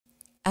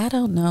I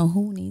don't know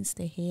who needs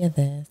to hear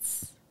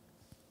this,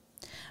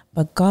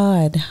 but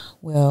God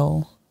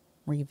will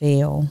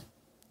reveal,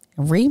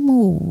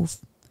 remove,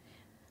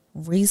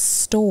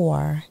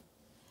 restore,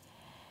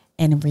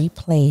 and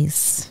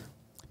replace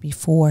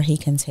before he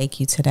can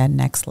take you to that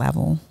next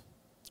level.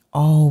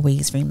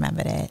 Always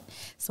remember that.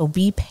 So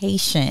be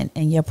patient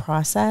in your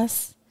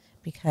process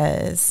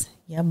because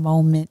your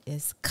moment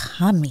is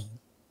coming.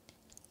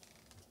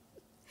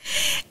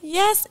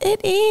 Yes,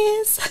 it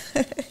is.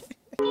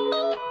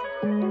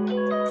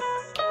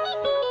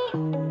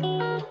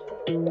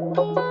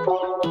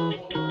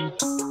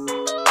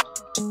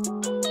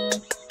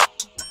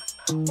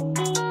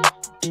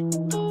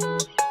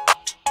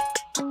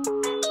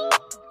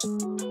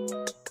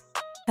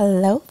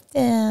 Hello,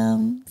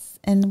 Fems,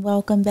 and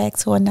welcome back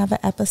to another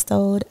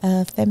episode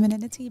of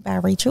Femininity by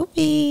Rachel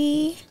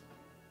B.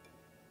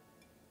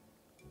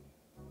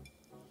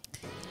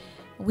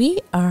 We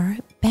are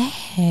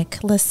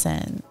back.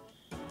 Listen,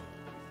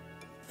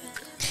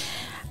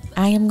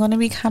 I am going to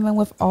be coming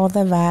with all the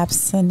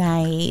vibes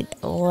tonight.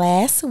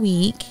 Last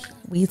week,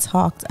 we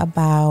talked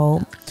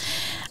about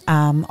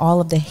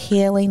all of the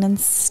healing and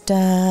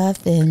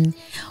stuff and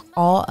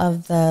all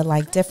of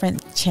the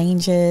different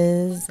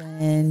changes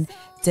and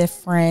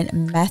different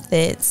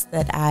methods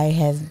that I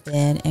have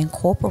been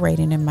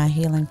incorporating in my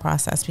healing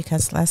process,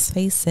 because let's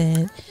face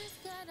it,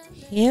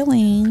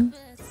 healing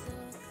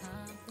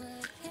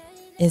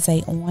is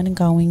an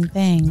ongoing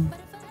thing.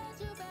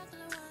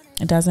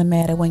 It doesn't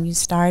matter when you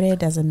start it,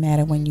 doesn't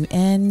matter when you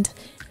end.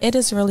 It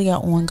is really an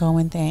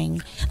ongoing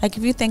thing. Like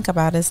if you think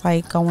about it, it's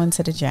like going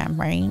to the gym,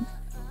 right?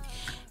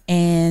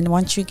 And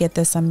once you get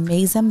this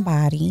amazing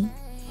body,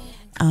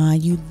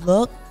 you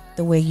look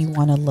the way you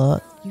want to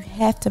look, you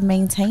have to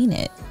maintain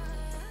it.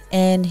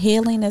 And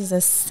healing is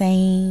the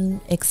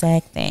same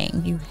exact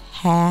thing. You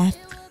have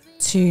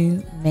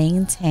to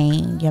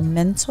maintain your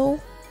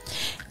mental,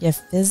 your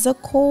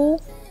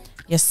physical,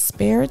 your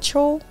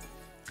spiritual.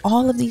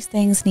 All of these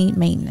things need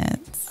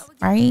maintenance,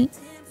 right?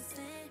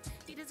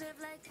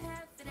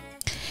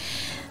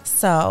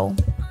 So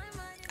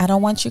I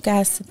don't want you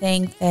guys to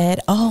think that,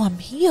 oh, I'm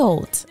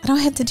healed, I don't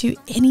have to do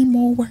any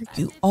more work.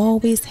 You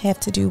always have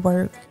to do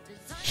work.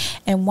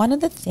 And one of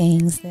the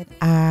things that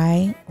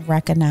I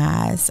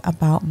recognize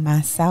about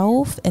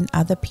myself and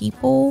other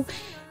people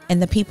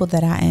and the people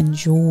that I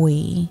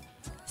enjoy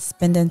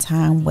spending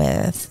time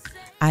with,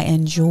 I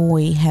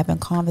enjoy having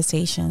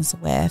conversations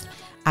with,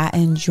 I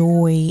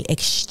enjoy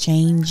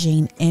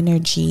exchanging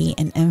energy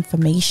and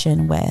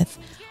information with,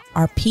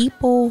 are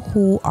people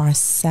who are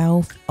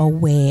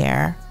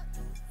self-aware.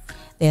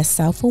 They're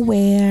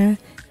self-aware,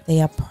 they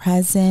are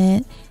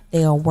present,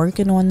 they are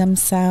working on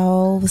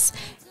themselves.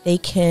 They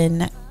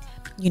can,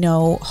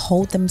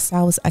 hold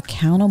themselves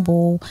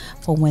accountable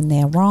for when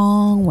they're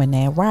wrong, when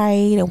they're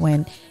right, or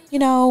when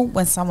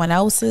someone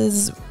else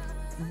is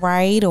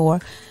right, or,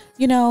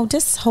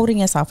 just holding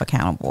yourself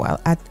accountable.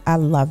 I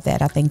love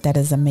that. I think that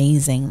is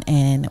amazing.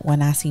 And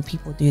when I see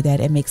people do that,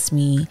 it makes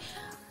me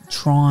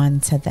drawn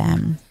to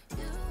them.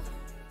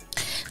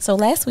 So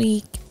last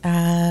week,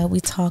 we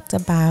talked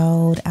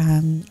about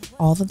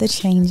all of the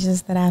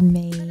changes that I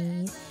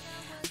made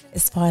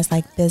as far as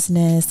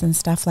business and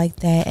stuff like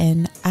that.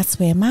 And I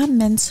swear my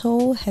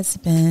mental has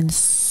been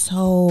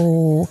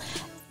so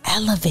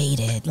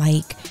elevated.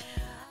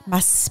 My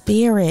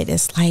spirit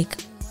is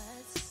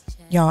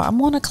y'all,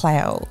 I'm on a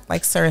cloud.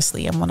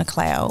 Seriously, I'm on a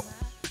cloud.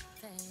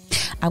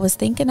 I was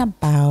thinking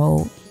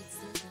about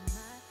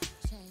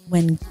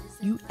when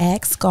you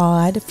ask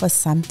God for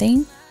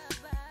something,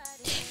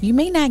 you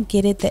may not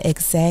get it the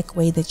exact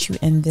way that you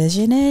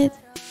envision it,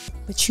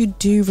 but you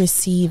do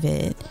receive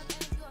it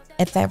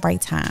at that right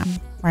time,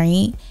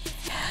 right?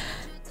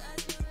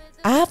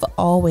 I've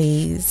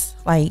always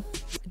I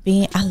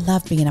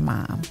love being a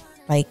mom.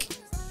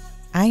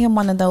 I am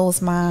one of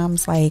those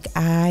moms,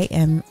 I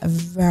am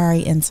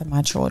very into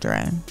my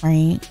children,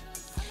 right?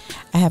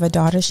 I have a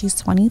daughter, she's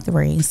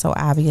 23, so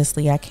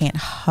obviously I can't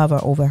hover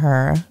over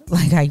her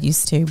like I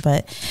used to,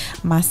 but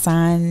my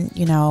son,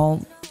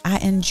 I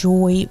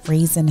enjoy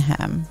raising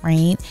him,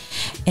 right?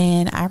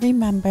 And I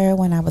remember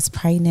when I was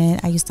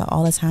pregnant, I used to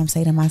all the time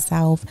say to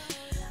myself,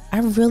 I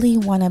really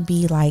want to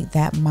be like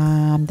that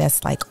mom that's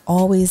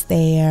always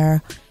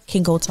there,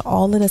 can go to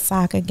all of the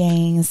soccer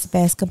games,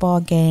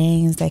 basketball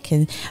games, that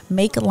can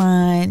make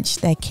lunch,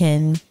 that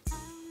can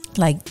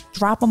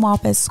drop them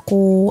off at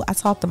school. I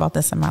talked about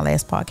this in my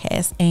last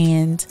podcast,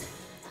 and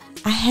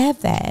I have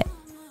that.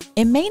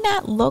 It may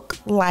not look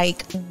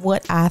like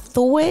what I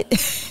thought,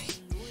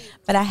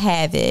 but I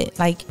have it.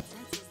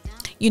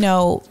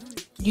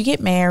 You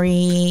get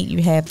married,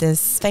 you have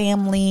this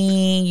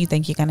family, you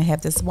think you're going to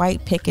have this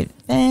white picket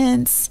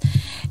fence.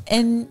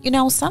 And,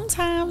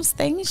 sometimes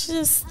things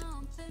just,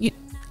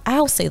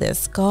 I'll say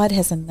this, God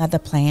has another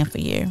plan for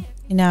you,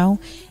 and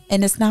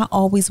it's not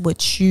always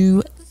what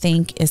you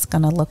think it's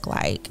going to look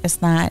like.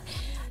 It's not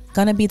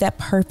going to be that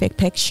perfect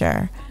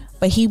picture,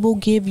 but he will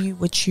give you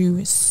what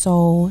you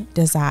so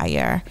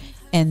desire.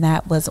 And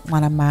that was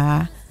one of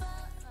my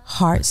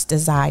heart's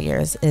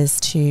desires, is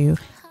to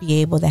be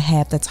able to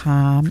have the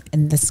time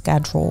and the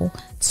schedule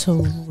to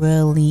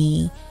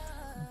really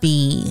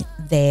be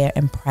there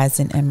and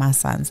present in my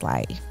son's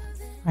life,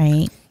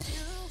 right?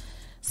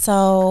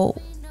 So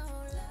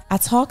I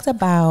talked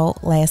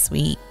about last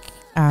week,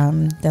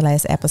 the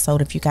last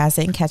episode. If you guys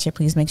didn't catch it,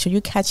 please make sure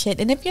you catch it.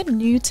 And if you're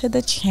new to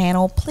the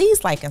channel,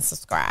 please like and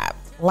subscribe.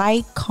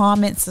 Like,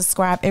 comment,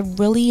 subscribe. It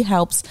really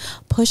helps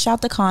push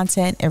out the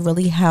content. It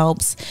really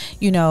helps,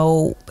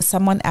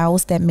 someone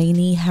else that may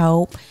need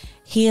help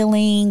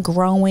healing,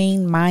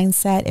 growing,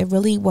 mindset. It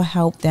really will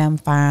help them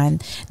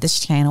find this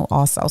channel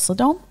also. So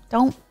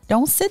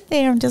don't sit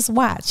there and just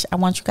watch. I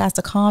want you guys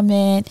to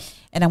comment,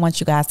 and I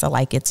want you guys to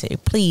like it too.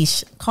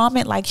 Please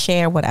comment, like,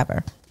 share,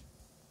 whatever.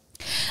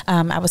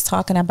 I was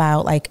talking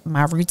about like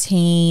my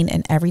routine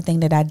and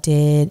everything that I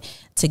did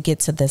to get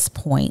to this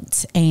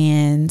point.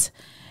 And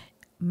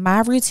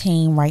my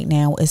routine right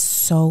now is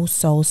so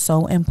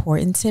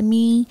important to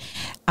me.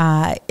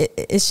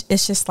 It's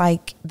just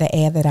like the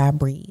air that I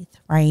breathe,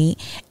 right?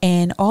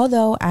 And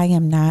although I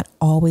am not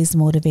always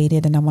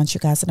motivated, and I want you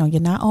guys to know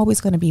you're not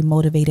always going to be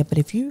motivated, but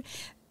if you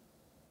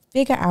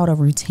figure out a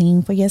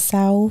routine for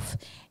yourself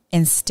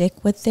and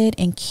stick with it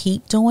and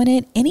keep doing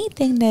it,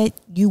 anything that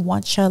you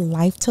want your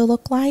life to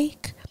look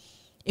like,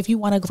 if you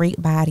want a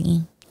great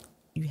body,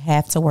 you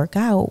have to work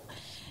out.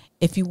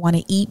 If you want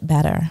to eat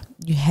better,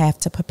 you have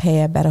to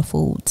prepare better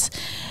foods.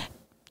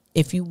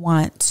 If you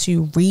want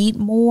to read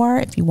more,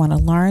 if you want to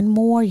learn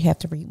more, you have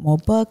to read more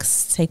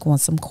books, take on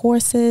some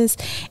courses.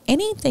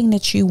 Anything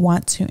that you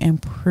want to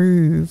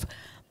improve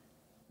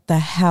the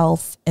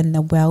health and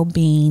the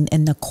well-being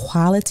and the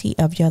quality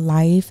of your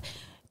life,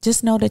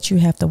 just know that you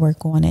have to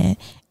work on it.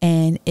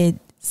 And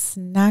it's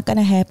not going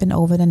to happen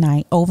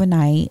overnight.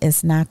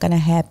 It's not going to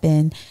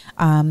happen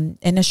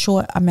in a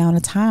short amount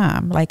of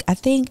time. Like, I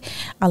think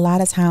a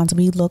lot of times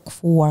we look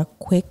for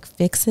quick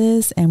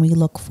fixes and we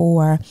look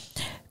for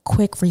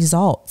quick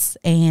results.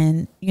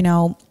 And,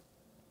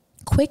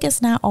 quick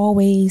is not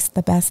always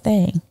the best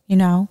thing,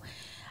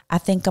 I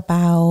think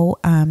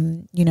about,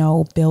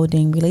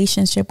 building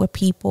relationships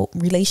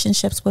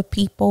with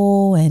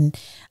people. And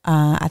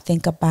I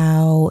think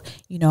about,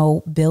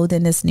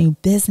 building this new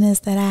business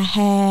that I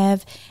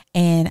have.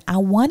 And I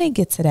want to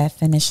get to that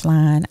finish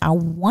line. I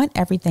want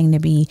everything to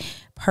be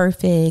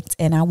perfect.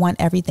 And I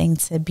want everything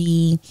to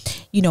be,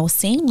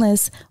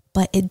 seamless.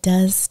 But it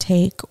does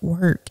take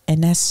work.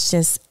 And that's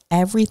just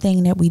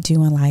everything that we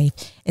do in life.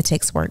 It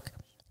takes work.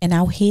 And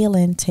our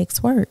healing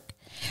takes work.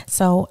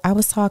 So I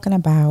was talking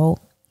about,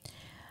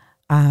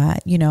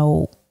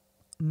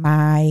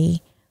 my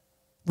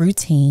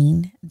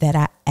routine that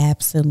I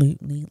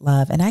absolutely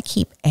love. And I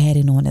keep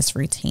adding on this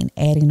routine.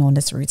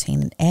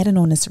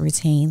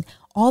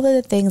 All of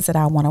the things that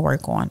I want to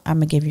work on. I'm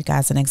going to give you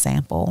guys an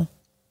example.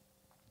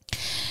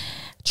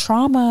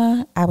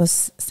 Trauma. I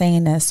was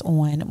saying this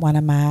on one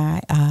of my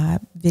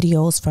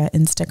videos for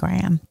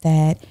Instagram,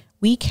 that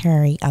we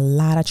carry a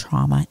lot of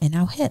trauma in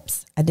our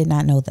hips. I did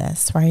not know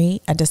this,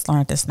 right? I just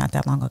learned this not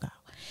that long ago.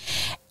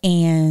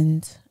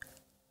 And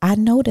I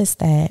noticed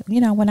that,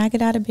 when I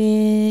get out of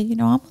bed,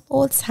 I'm a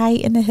little tight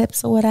in the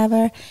hips or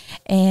whatever.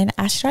 And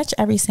I stretch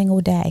every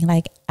single day.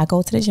 Like, I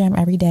go to the gym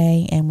every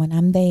day. And when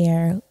I'm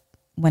there,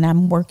 when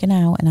I'm working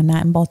out and I'm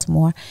not in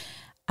Baltimore,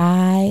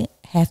 I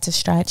have to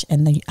stretch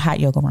in the hot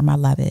yoga room. I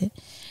love it.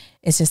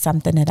 It's just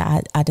something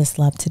that I just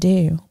love to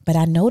do. But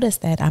I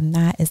noticed that I'm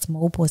not as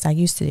mobile as I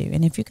used to do.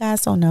 And if you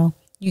guys don't know,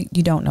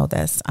 you don't know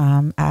this.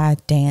 I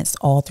danced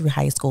all through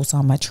high school, so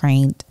I'm a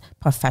trained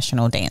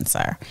professional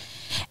dancer.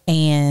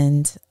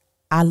 And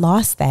I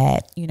lost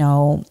that,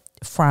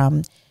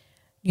 from,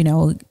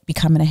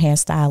 becoming a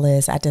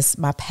hairstylist.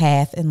 My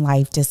path in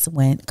life just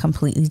went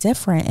completely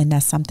different. And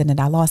that's something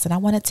that I lost. And I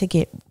wanted to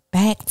get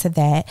back to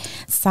that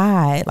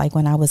side. Like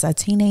when I was a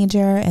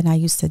teenager and I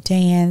used to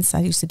dance,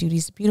 I used to do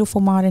these beautiful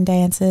modern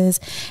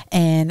dances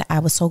and I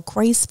was so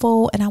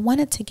graceful. And I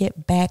wanted to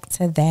get back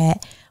to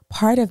that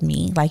part of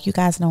me. Like, you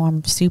guys know,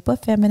 I'm super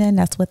feminine.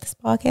 That's what this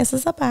podcast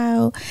is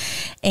about.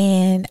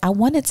 And I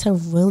wanted to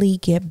really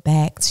get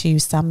back to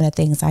some of the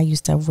things I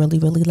used to really,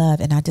 really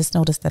love. And I just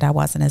noticed that I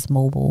wasn't as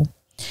mobile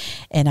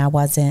and I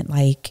wasn't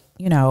like,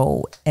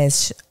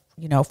 as,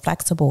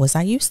 flexible as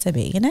I used to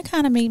be. And that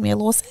kind of made me a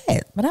little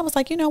sad. But I was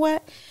like, you know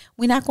what?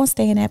 We're not going to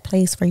stay in that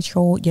place,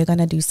 Rachel. You're going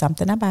to do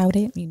something about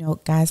it.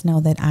 Guys know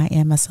that I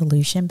am a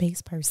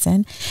solution-based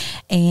person.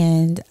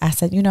 And I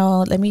said,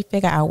 let me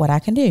figure out what I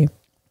can do.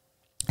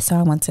 So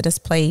I went to this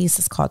place.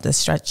 It's called the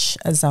Stretch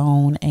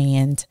Zone,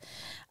 and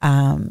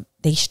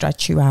they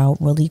stretch you out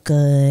really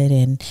good,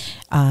 and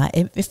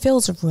it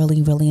feels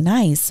really, really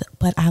nice.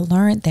 But I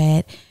learned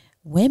that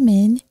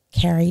women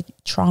carry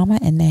trauma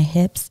in their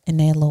hips and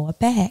their lower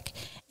back,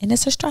 and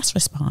it's a stress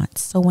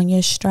response. So when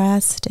you're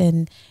stressed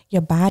and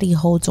your body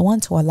holds on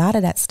to a lot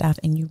of that stuff,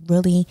 and you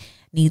really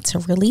need to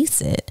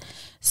release it.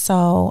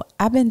 So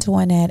I've been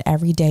doing that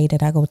every day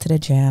that I go to the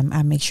gym.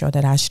 I make sure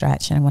that I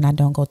stretch. And when I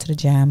don't go to the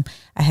gym,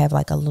 I have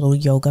like a little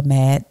yoga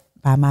mat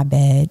by my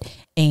bed,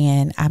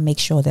 and I make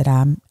sure that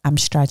I'm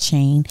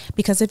stretching,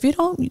 because if you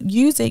don't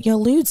use it,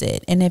 you'll lose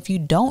it. And if you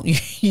don't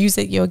use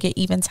it, you'll get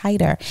even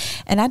tighter.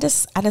 And I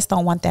just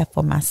don't want that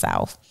for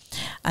myself.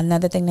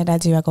 Another thing that I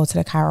do, I go to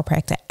the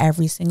chiropractor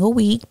every single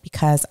week,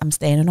 because I'm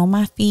standing on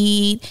my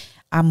feet,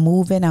 I'm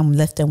moving, I'm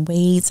lifting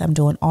weights, I'm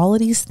doing all of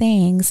these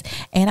things.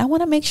 And I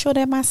want to make sure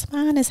that my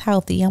spine is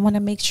healthy. I want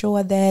to make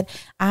sure that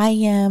I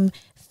am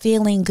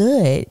feeling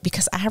good,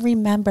 because I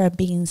remember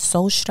being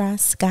so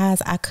stressed,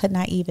 guys, I could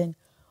not even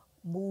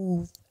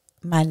move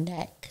my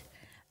neck.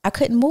 I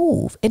couldn't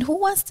move. And who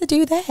wants to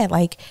do that?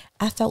 Like,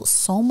 I felt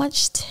so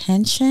much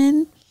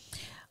tension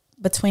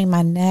between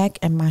my neck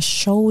and my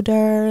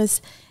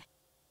shoulders.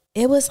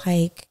 It was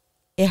like,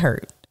 it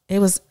hurt. It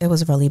was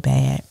really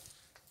bad.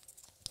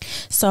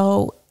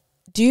 So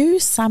do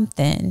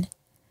something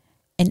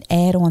and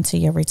add on to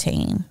your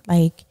routine.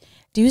 Like,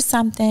 do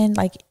something,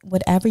 like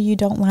whatever you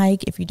don't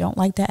like. If you don't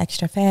like the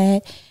extra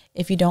fat,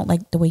 if you don't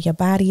like the way your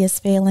body is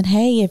feeling,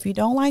 hey, if you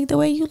don't like the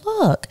way you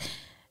look,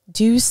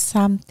 do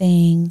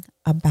something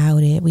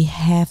about it. We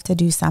have to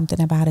do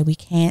something about it. We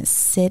can't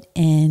sit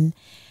in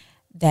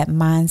that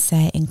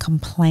mindset and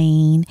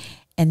complain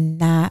and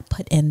not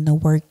put in the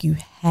work. You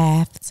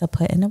have to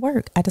put in the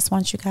work. I just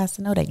want you guys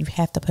to know that you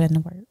have to put in the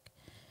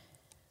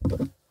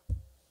work.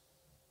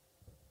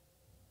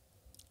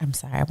 I'm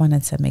sorry. I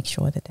wanted to make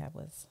sure that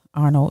was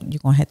Arnold. You're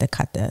going to have to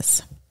cut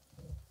this.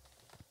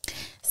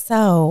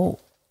 So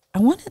I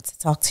wanted to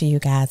talk to you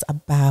guys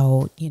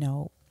about,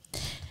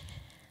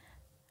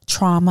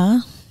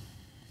 trauma,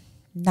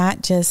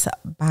 not just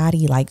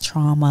body like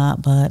trauma,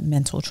 but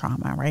mental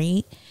trauma,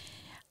 right?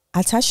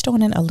 I touched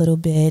on it a little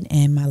bit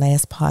in my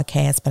last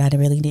podcast, but I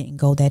really didn't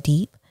go that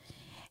deep.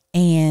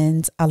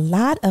 And a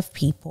lot of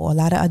people, a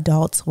lot of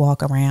adults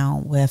walk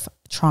around with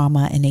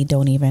trauma and they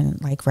don't even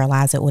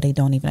realize it, or they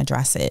don't even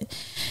address it.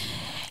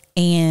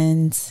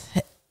 And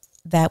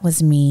that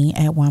was me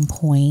at one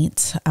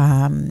point.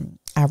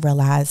 I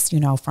realized,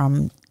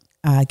 from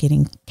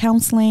getting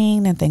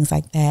counseling and things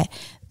like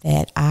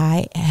that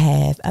I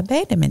have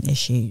abandonment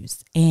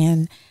issues.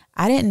 And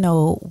I didn't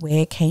know where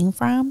it came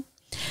from,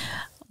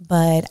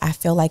 but I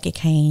feel like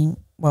I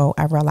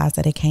realized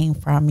that it came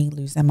from me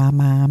losing my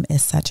mom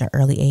at such an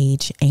early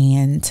age.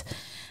 And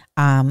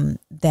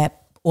that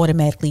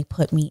automatically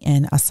put me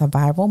in a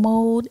survival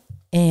mode.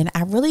 And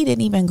I really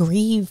didn't even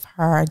grieve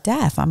her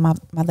death. My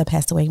mother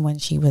passed away when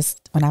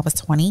I was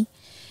 20,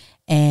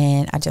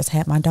 and I just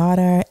had my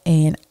daughter.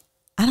 And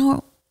I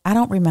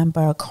don't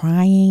remember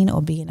crying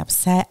or being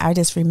upset. I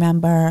just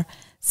remember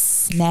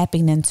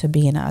snapping into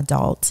being an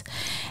adult.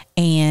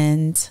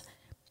 And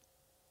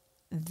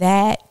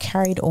that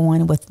carried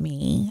on with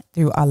me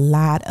through a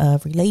lot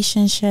of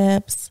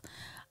relationships,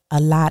 a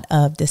lot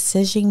of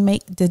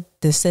the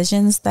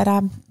decisions that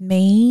I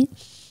made.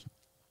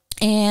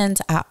 And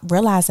I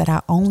realized that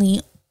I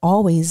only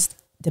always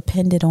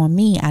depended on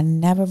me. I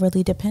never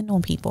really depend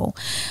on people.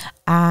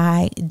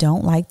 I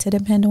don't like to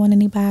depend on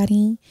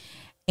anybody.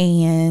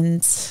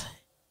 And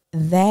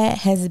that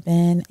has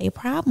been a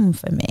problem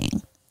for me.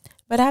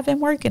 But I've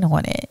been working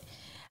on it.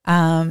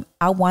 I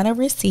want to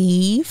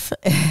receive.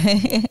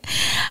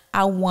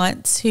 I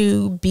want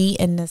to be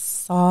in the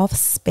soft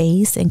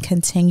space and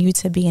continue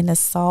to be in the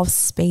soft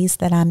space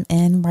that I'm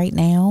in right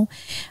now.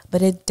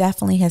 But it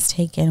definitely has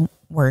taken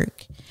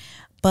work.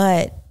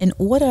 But in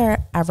order,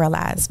 I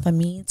realized, for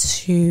me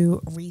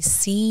to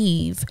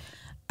receive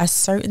a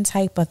certain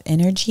type of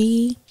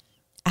energy,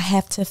 I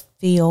have to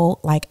feel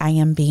like I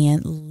am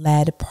being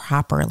led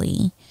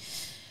properly.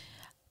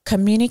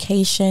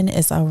 Communication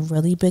is a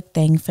really big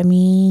thing for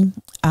me.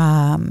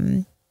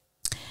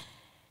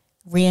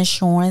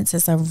 Reassurance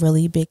is a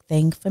really big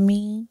thing for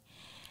me.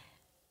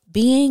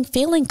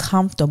 Feeling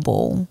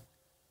comfortable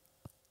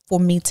for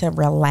me to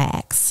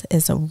relax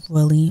is a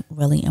really,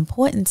 really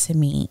important to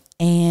me.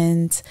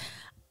 And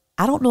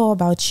I don't know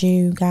about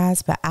you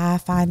guys, but I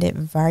find it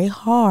very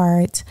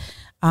hard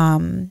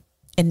in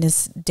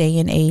this day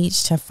and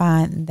age to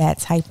find that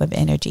type of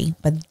energy.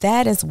 But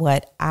that is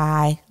what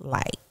I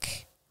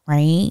like,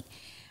 right?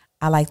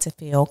 I like to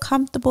feel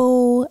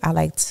comfortable. I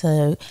like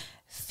to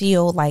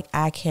feel like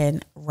I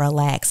can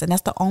relax. And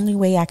that's the only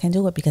way I can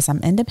do it, because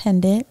I'm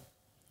independent.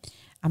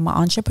 I'm an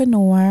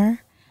entrepreneur.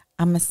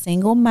 I'm a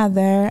single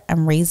mother.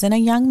 I'm raising a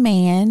young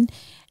man.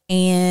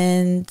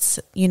 And,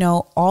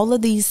 all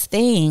of these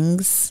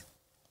things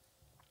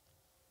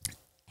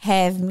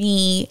have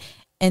me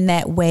in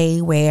that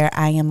way where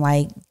I am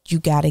like, you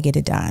got to get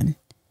it done.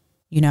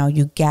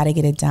 You got to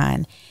get it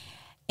done.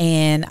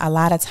 And a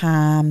lot of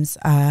times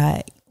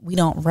we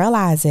don't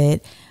realize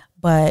it,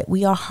 but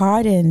we are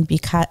hardened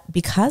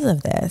because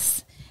of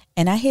this.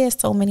 And I hear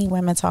so many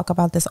women talk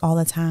about this all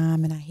the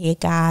time. And I hear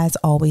guys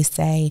always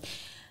say,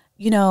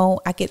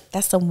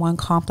 that's the one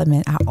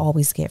compliment I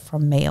always get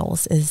from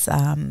males is,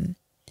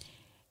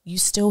 you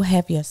still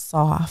have your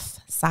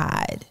soft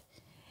side.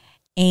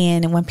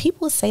 And when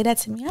people say that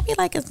to me, I be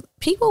like, is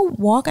people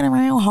walking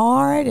around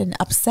hard and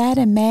upset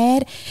and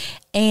mad?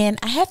 And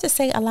I have to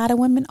say, a lot of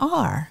women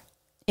are.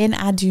 And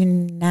I do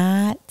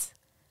not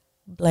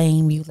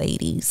blame you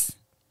ladies.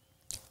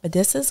 But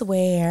this is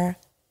where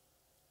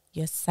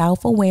your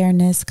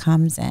self-awareness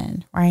comes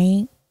in,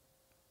 right?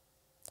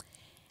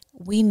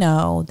 We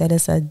know that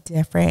it's a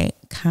different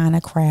kind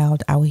of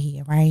crowd out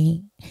here,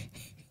 right?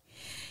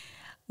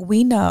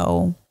 We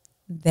know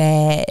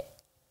that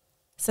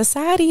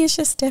society is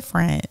just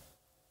different.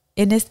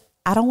 And it's,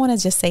 I don't want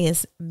to just say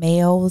it's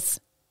males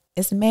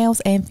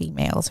and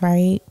females,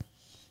 right?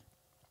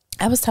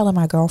 I was telling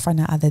my girlfriend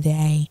the other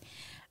day,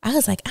 I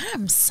was like,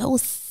 I'm so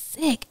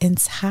sick and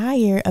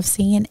tired of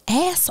seeing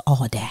ass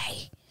all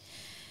day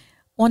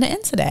on the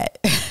internet.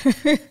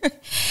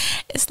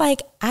 It's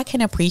like, I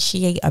can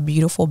appreciate a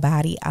beautiful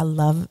body. I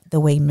love the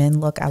way men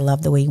look. I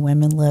love the way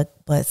women look.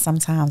 But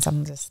sometimes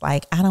I'm just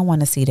like, I don't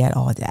want to see that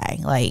all day.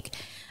 Like,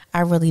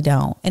 I really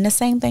don't. And the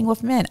same thing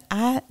with men.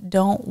 I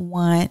don't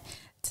want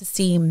to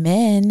see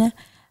men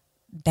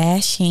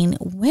bashing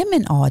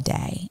women all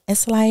day.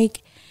 It's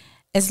like,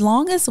 as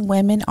long as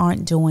women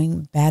aren't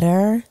doing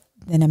better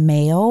than a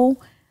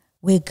male,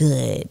 we're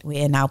good.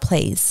 We're in our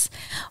place.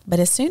 But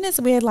as soon as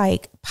we're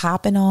like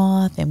popping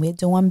off and we're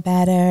doing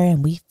better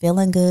and we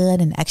feeling good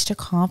and extra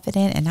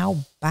confident and our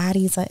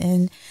bodies are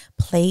in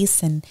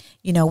place and,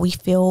 you know, we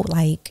feel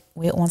like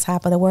we're on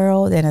top of the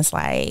world, then it's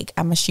like,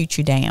 I'm going to shoot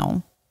you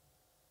down.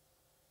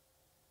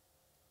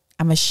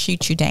 I'm going to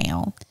shoot you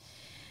down.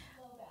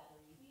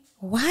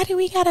 Why do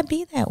we got to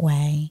be that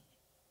way?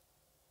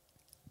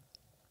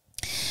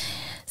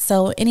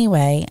 So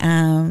anyway,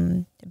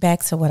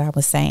 back to what I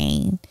was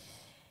saying.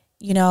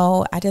 You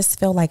know, I just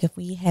feel like if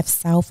we have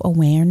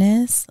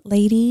self-awareness,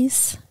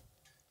 ladies,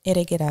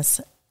 it'll get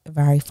us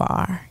very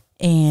far.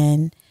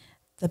 And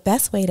the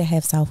best way to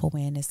have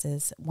self-awareness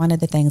is one of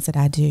the things that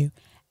I do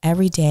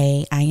every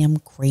day. I am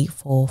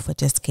grateful for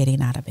just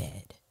getting out of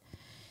bed.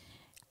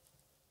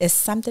 It's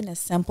something as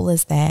simple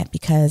as that,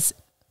 because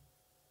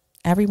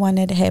everyone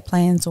that had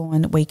plans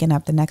on waking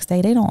up the next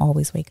day, they don't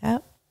always wake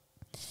up.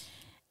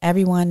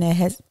 Everyone that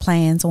has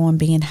plans on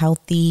being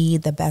healthy,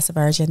 the best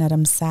version of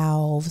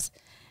themselves,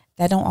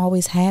 that don't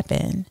always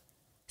happen.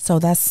 So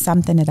that's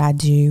something that I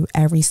do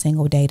every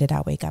single day that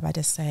I wake up. I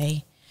just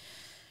say,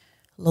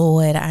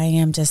 Lord, I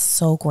am just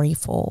so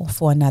grateful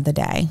for another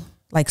day.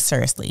 Like,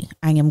 seriously,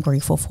 I am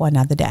grateful for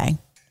another day.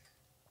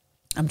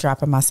 I'm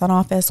dropping my son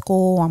off at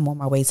school. I'm on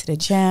my way to the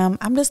gym.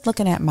 I'm just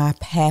looking at my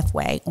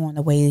pathway on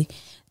the way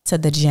to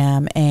the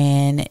gym,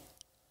 and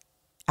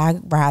I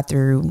ride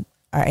through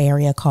an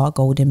area called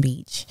Golden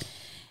Beach.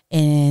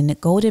 And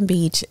Golden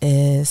Beach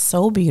is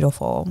so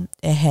beautiful.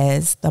 It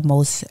has the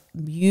most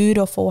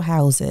beautiful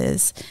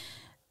houses.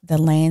 The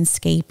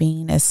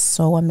landscaping is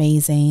so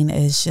amazing.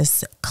 It's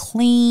just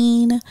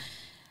clean.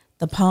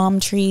 The palm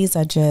trees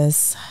are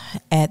just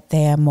at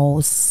their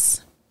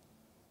most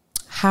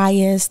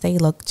highest. They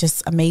look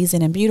just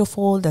amazing and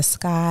beautiful. The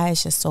sky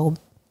is just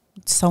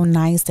so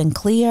nice and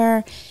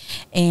clear.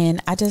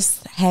 And I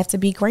just have to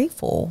be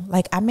grateful.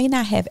 Like, I may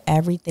not have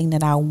everything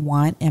that I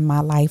want in my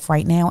life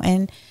right now.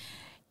 And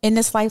in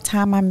this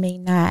lifetime, I may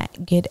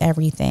not get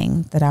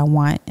everything that I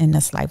want in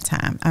this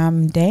lifetime.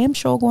 I'm damn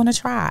sure going to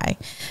try.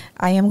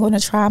 I am going to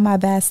try my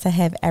best to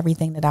have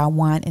everything that I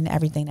want and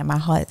everything that my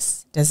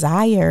heart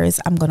desires.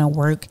 I'm going to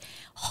work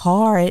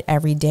hard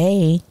every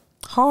day.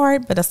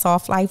 Hard, but a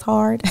soft life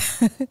hard.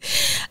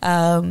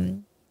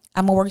 I'm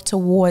going to work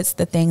towards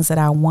the things that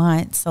I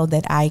want so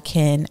that I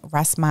can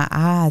rest my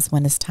eyes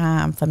when it's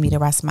time for me to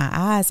rest my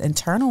eyes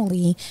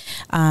internally,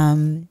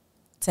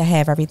 to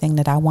have everything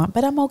that I want.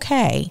 But I'm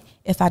okay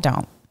if I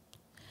don't.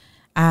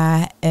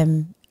 I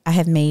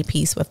have made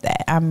peace with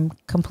that. I'm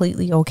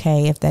completely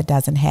okay if that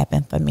doesn't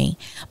happen for me.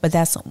 But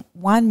that's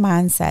one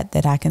mindset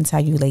that I can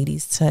tell you,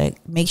 ladies, to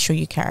make sure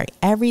you carry.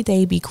 Every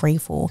day, be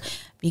grateful.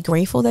 Be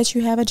grateful that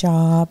you have a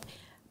job.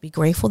 Be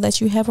grateful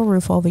that you have a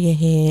roof over your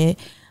head.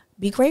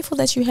 Be grateful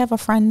that you have a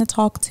friend to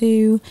talk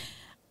to.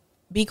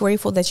 Be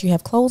grateful that you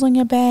have clothes on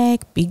your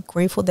back. Be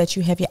grateful that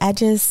you have your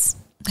edges.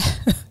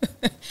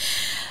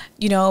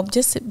 You know,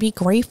 just be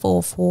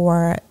grateful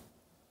for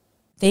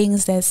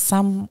things that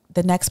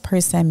the next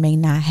person may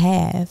not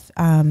have.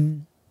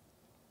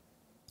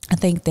 I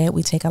think that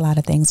we take a lot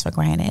of things for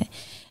granted,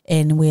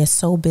 and we're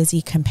so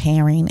busy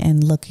comparing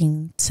and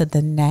looking to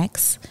the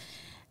next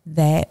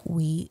that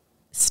we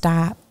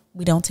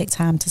don't take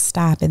time to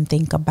stop and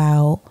think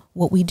about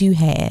what we do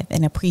have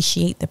and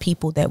appreciate the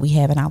people that we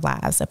have in our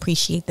lives,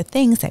 appreciate the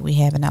things that we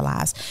have in our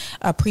lives,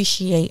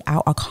 appreciate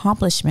our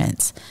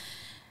accomplishments.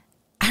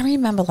 I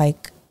remember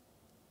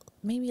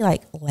maybe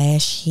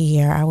last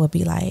year, I would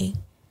be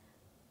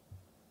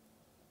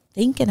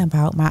thinking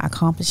about my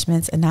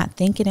accomplishments and not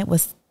thinking it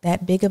was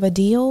that big of a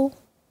deal.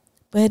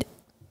 But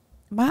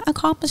my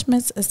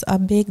accomplishments is a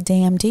big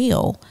damn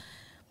deal.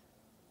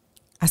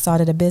 I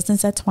started a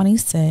business at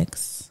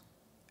 26.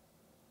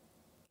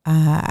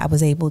 I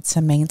was able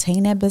to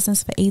maintain that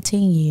business for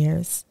 18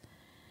 years.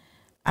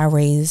 I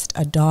raised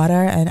a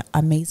daughter, an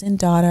amazing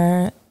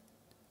daughter,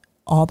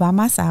 all by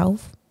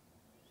myself.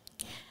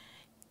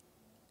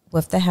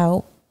 With the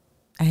help,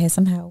 I had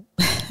some help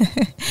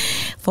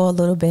for a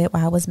little bit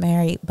while I was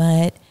married,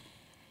 but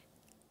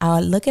I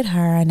look at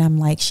her and I'm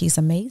like, she's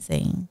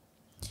amazing.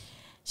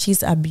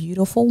 She's a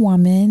beautiful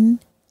woman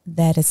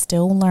that is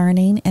still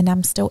learning, and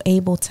I'm still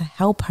able to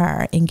help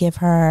her and give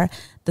her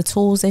the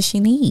tools that she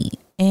needs.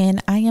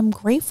 And I am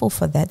grateful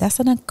for that. That's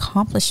an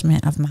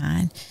accomplishment of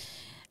mine.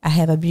 I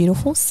have a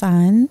beautiful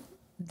son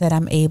that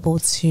I'm able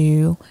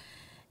to,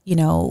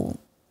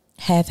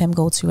 have him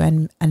go to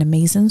an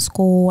amazing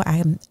school.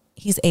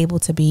 He's able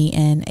to be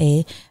in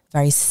a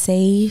very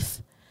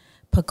safe,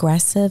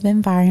 progressive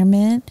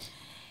environment.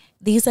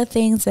 These are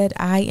things that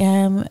I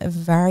am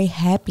very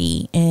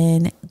happy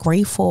and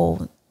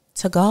grateful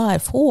to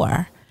God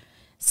for.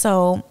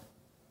 So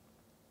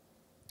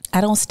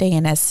I don't stay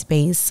in that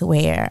space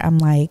where I'm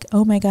like,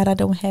 oh my God, I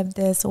don't have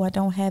this or I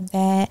don't have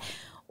that.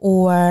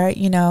 Or,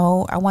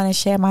 I want to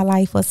share my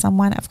life with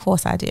someone. Of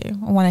course I do.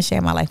 I want to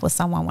share my life with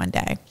someone one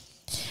day.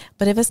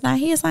 But if it's not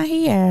here, it's not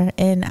here.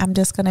 And I'm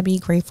just going to be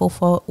grateful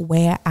for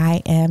where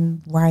I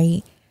am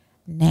right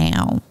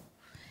now.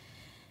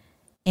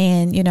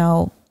 And,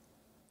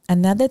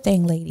 another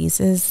thing,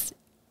 ladies, is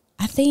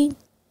I think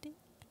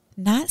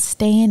not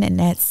staying in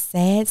that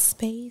sad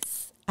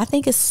space. I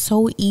think it's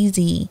so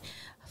easy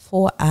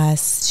for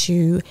us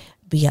to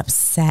be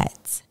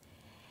upset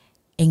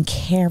and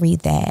carry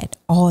that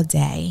all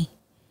day.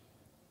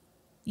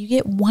 You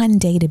get one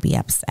day to be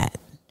upset.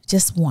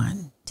 Just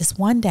one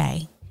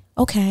day.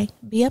 Okay,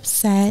 be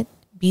upset,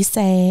 be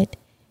sad,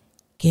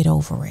 get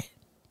over it.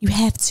 You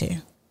have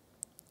to.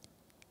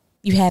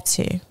 You have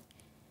to.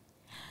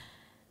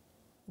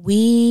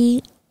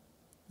 We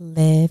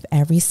live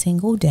every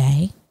single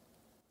day,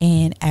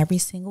 and every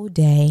single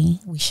day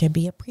we should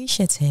be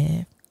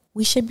appreciative.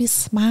 We should be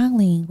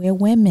smiling. We're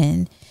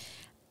women.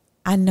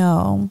 I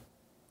know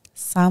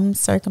some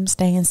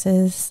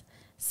circumstances,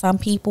 some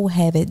people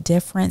have it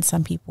different,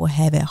 some people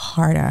have it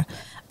harder.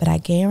 But I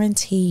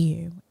guarantee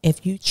you,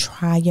 if you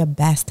try your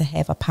best to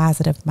have a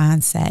positive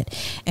mindset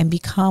and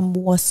become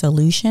more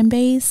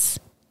solution-based,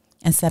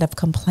 instead of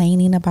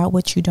complaining about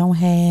what you don't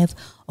have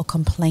or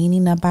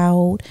complaining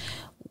about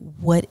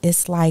what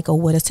it's like or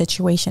what a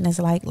situation is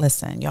like.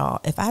 Listen,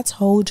 y'all, if I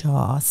told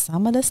y'all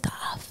some of the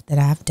stuff that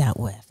I've dealt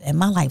with in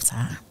my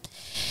lifetime,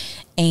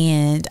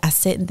 and I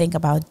sit and think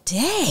about,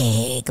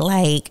 dang,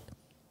 like,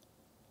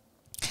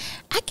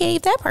 I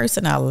gave that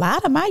person a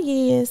lot of my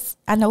years.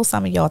 I know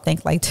some of y'all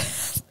think like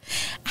this.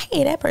 I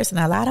gave that person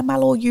a lot of my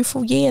little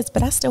youthful years,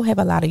 but I still have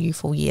a lot of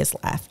youthful years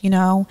left,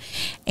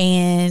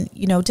 and,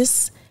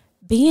 just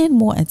being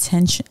more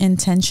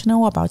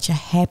intentional about your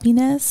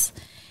happiness.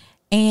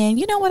 And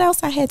you know what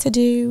else I had to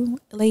do,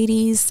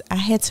 ladies? I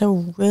had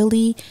to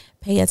really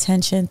pay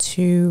attention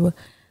to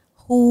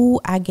who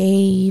I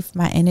gave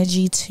my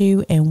energy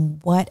to and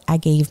what I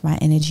gave my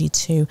energy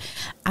to.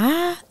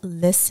 I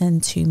listen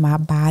to my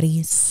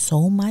body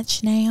so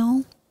much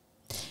now.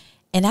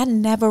 And I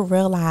never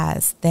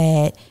realized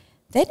that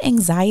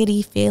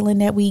anxiety feeling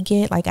that we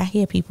get, like I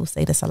hear people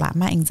say this a lot,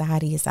 my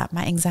anxiety is up,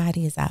 my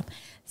anxiety is up.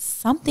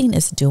 Something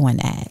is doing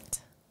that.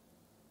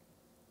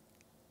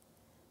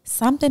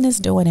 Something is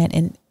doing it,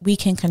 and we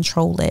can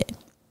control it.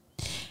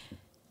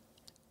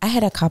 I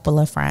had a couple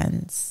of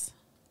friends.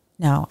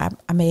 No,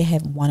 I may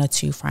have one or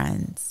two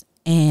friends.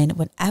 And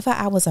whenever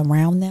I was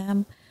around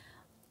them,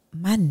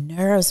 my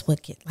nerves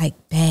would get like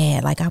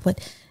bad. Like I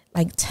would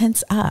like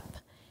tense up.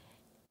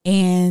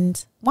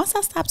 And once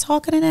I stopped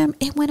talking to them,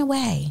 it went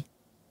away.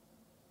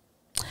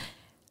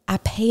 I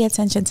pay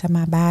attention to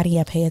my body.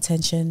 I pay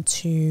attention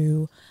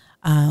to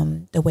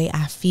the way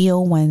I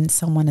feel when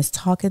someone is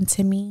talking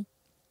to me.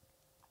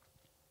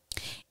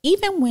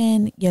 Even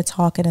when you're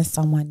talking to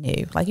someone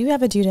new, like you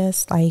ever do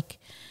this, like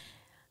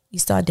you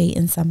start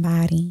dating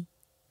somebody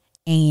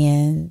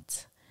and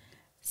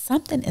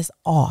something is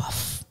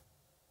off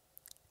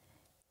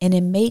and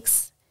it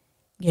makes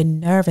your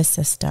nervous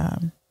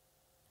system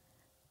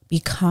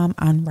become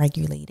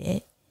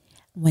unregulated.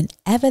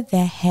 Whenever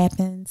that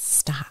happens,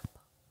 stop.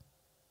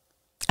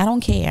 I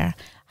don't care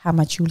how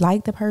much you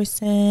like the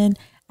person.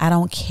 I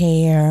don't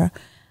care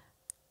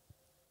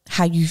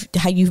how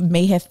you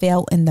may have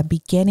felt in the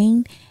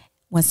beginning.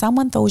 When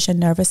someone throws your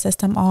nervous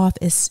system off,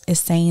 it's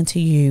saying to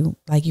you,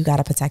 like, you got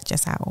to protect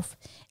yourself.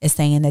 It's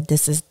saying that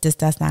this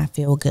does not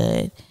feel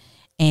good,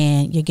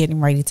 and you're getting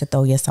ready to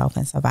throw yourself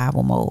in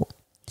survival mode.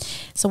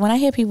 So when I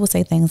hear people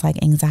say things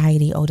like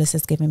anxiety, oh, this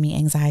is giving me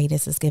anxiety,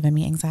 this is giving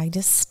me anxiety,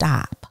 just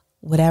stop.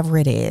 Whatever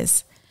it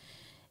is.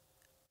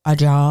 A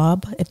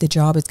job, if the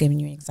job is giving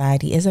you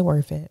anxiety, is it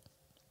worth it?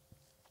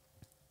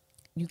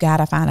 You got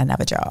to find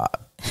another job.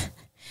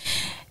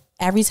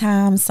 Every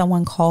time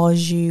someone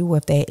calls you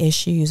with their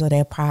issues or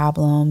their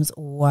problems,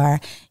 or,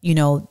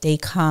 they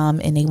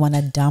come and they want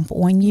to dump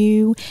on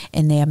you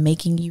and they're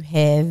making you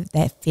have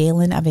that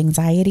feeling of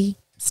anxiety,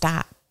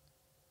 stop.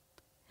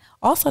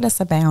 Also,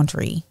 that's a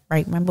boundary,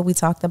 right? Remember we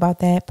talked about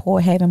that,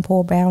 having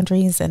poor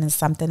boundaries, and it's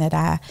something that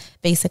I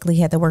basically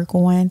had to work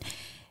on.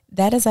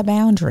 That is a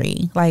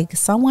boundary. Like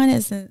no one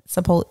is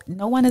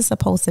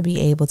supposed to be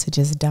able to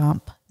just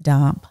dump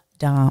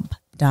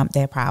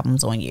their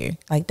problems on you.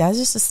 Like that's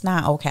just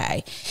not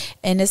okay.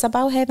 And it's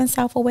about having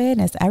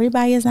self-awareness.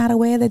 Everybody is not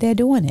aware that they're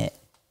doing it.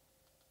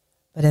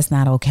 but it's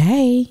not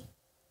okay.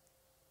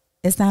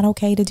 It's not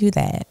okay to do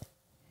that.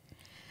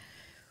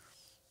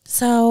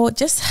 So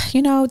just,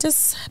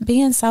 just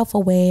being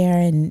self-aware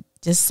and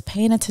just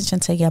paying attention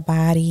to your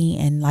body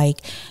and like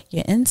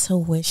your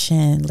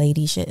intuition,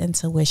 ladies, your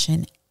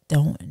intuition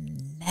don't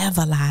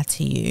never lie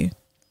to you.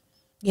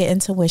 Your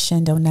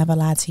intuition don't never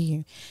lie to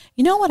you.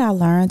 You know what I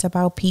learned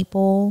about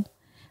people?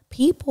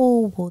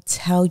 People will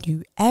tell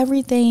you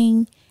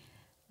everything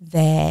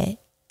that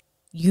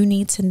you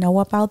need to know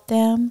about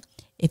them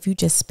if you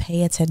just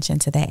pay attention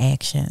to their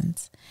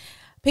actions.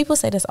 People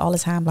say this all the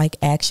time, like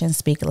actions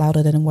speak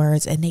louder than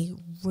words, and they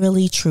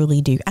really,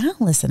 truly do. I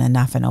don't listen to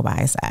nothing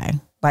nobody say.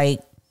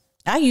 Like,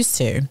 I used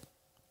to.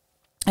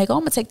 Like, oh,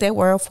 I'm going to take that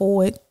word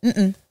for it.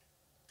 I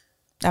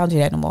don't do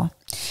that no more.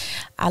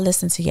 I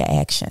listen to your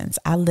actions.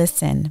 I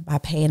listen by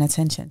paying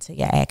attention to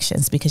your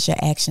actions, because your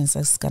actions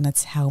is going to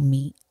tell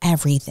me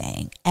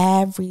everything,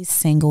 every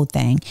single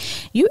thing.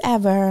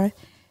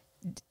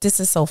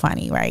 This is so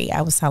funny, right?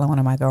 I was telling one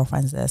of my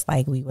girlfriends this,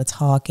 like we were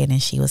talking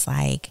and she was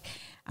like,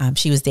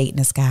 she was dating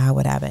this guy or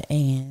whatever.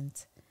 And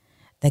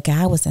the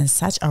guy was in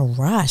such a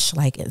rush,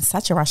 like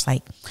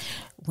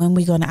when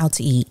we going out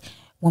to eat,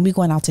 when we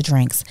going out to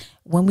drinks,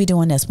 when we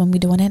doing this, when we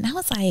doing that. And I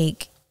was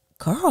like,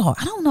 girl,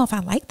 I don't know if I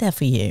like that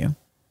for you.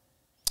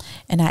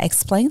 And I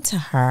explained to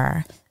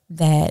her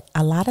that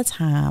a lot of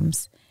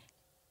times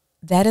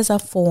that is a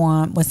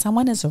form, when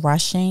someone is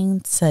rushing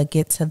to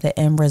get to the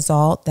end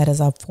result, that is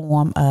a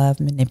form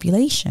of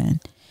manipulation.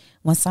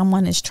 When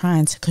someone is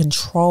trying to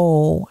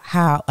control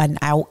how an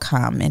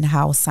outcome and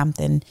how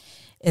something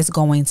is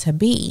going to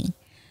be.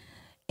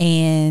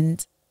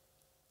 And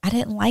I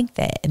didn't like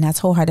that. And I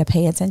told her to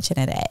pay attention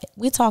to that.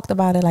 We talked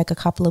about it like a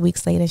couple of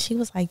weeks later. She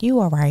was like, you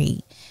are right.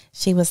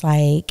 She was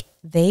like,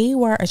 they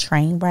were a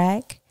train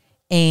wreck.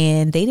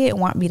 And they didn't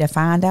want me to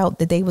find out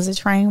that they was a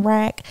train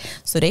wreck.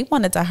 So they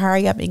wanted to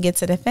hurry up and get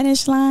to the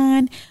finish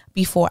line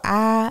before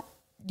I,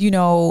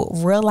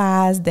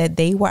 realized that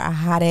they were a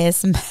hot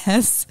ass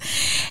mess.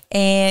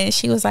 And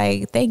she was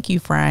like, thank you,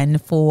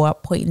 friend, for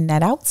pointing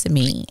that out to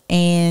me.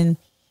 And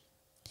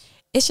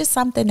it's just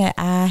something that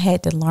I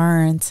had to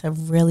learn to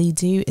really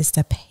do, is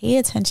to pay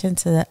attention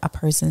to a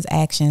person's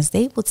actions.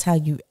 They will tell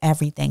you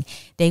everything.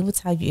 They will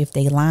tell you if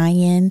they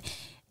lying.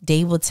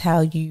 They will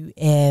tell you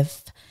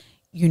if,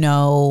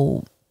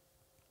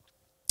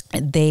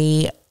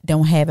 they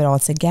don't have it all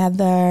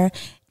together.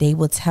 They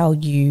will tell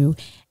you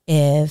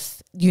if,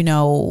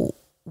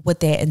 what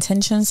their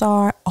intentions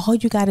are. All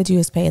you got to do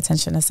is pay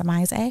attention to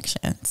somebody's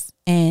actions.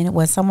 And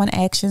when someone's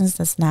actions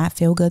does not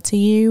feel good to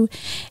you,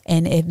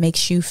 and it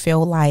makes you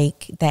feel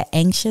like that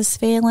anxious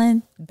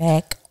feeling,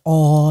 back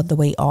all the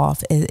way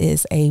off. It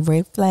is a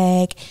red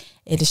flag.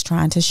 It is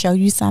trying to show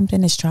you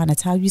something. It's trying to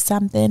tell you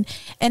something.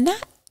 And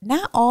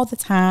not all the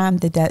time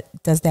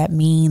does that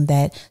mean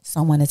that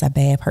someone is a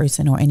bad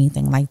person or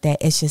anything like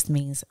that. It just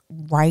means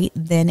right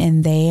then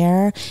and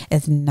there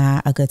is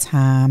not a good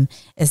time.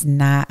 It's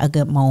not a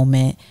good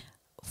moment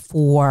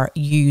for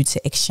you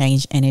to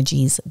exchange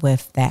energies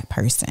with that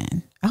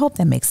person. I hope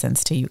that makes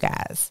sense to you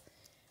guys.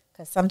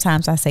 Because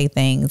sometimes I say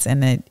things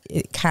and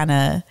it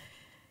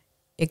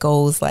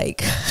goes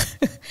like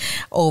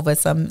over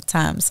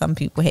sometimes some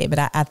people hate,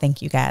 but I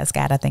think you guys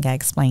got, I think I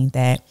explained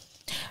that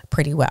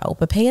pretty well.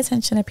 But pay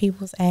attention to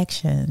people's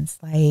actions.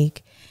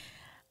 Like,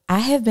 I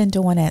have been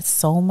doing that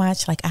so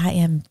much. Like, I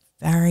am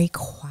very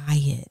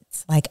quiet.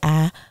 Like,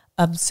 I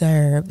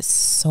observe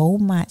so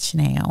much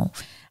now.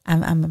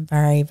 I'm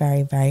very,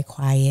 very, very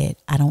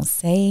quiet. I don't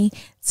say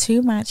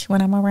too much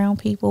when I'm around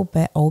people,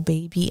 but oh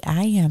baby,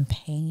 I am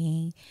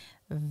paying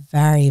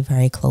very,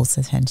 very close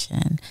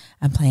attention.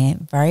 I'm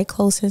paying very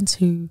close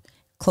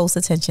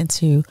attention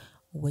to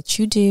what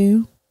you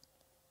do,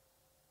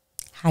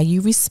 how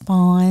you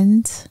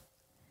respond,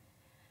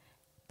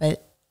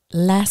 but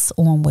less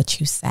on what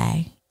you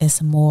say.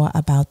 It's more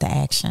about the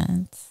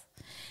actions.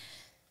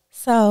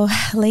 So,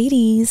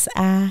 ladies,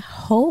 I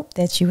hope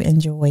that you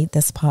enjoyed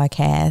this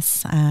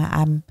podcast.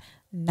 I'm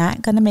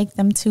not going to make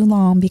them too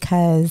long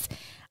because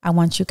I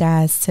want you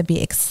guys to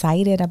be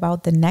excited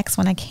about the next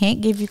one. I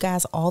can't give you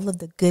guys all of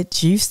the good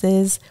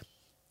juices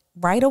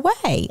right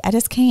away. I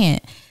just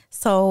can't.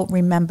 So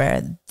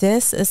remember,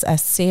 this is a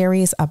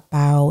series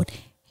about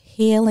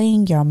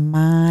healing your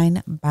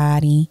mind,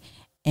 body,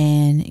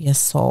 and your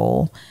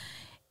soul.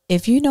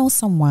 If you know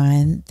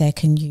someone that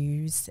can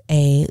use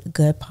a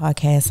good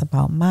podcast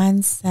about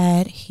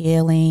mindset,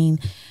 healing,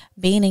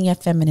 being in your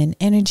feminine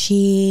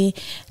energy,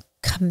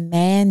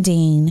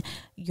 commanding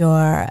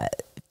your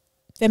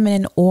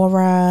feminine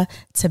aura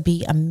to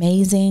be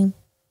amazing,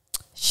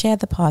 share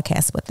the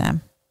podcast with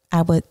them.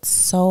 I would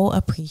so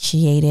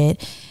appreciate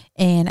it.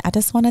 And I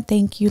just want to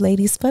thank you,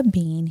 ladies, for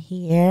being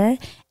here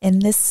in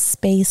this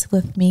space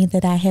with me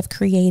that I have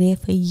created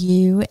for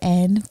you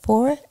and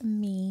for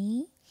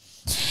me.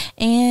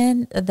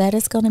 And that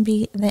is going to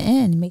be the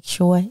end. Make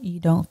sure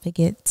you don't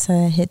forget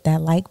to hit that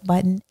like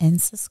button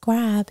and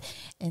subscribe.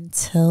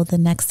 Until the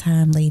next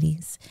time,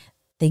 ladies,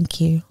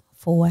 thank you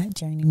for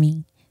joining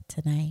me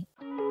tonight.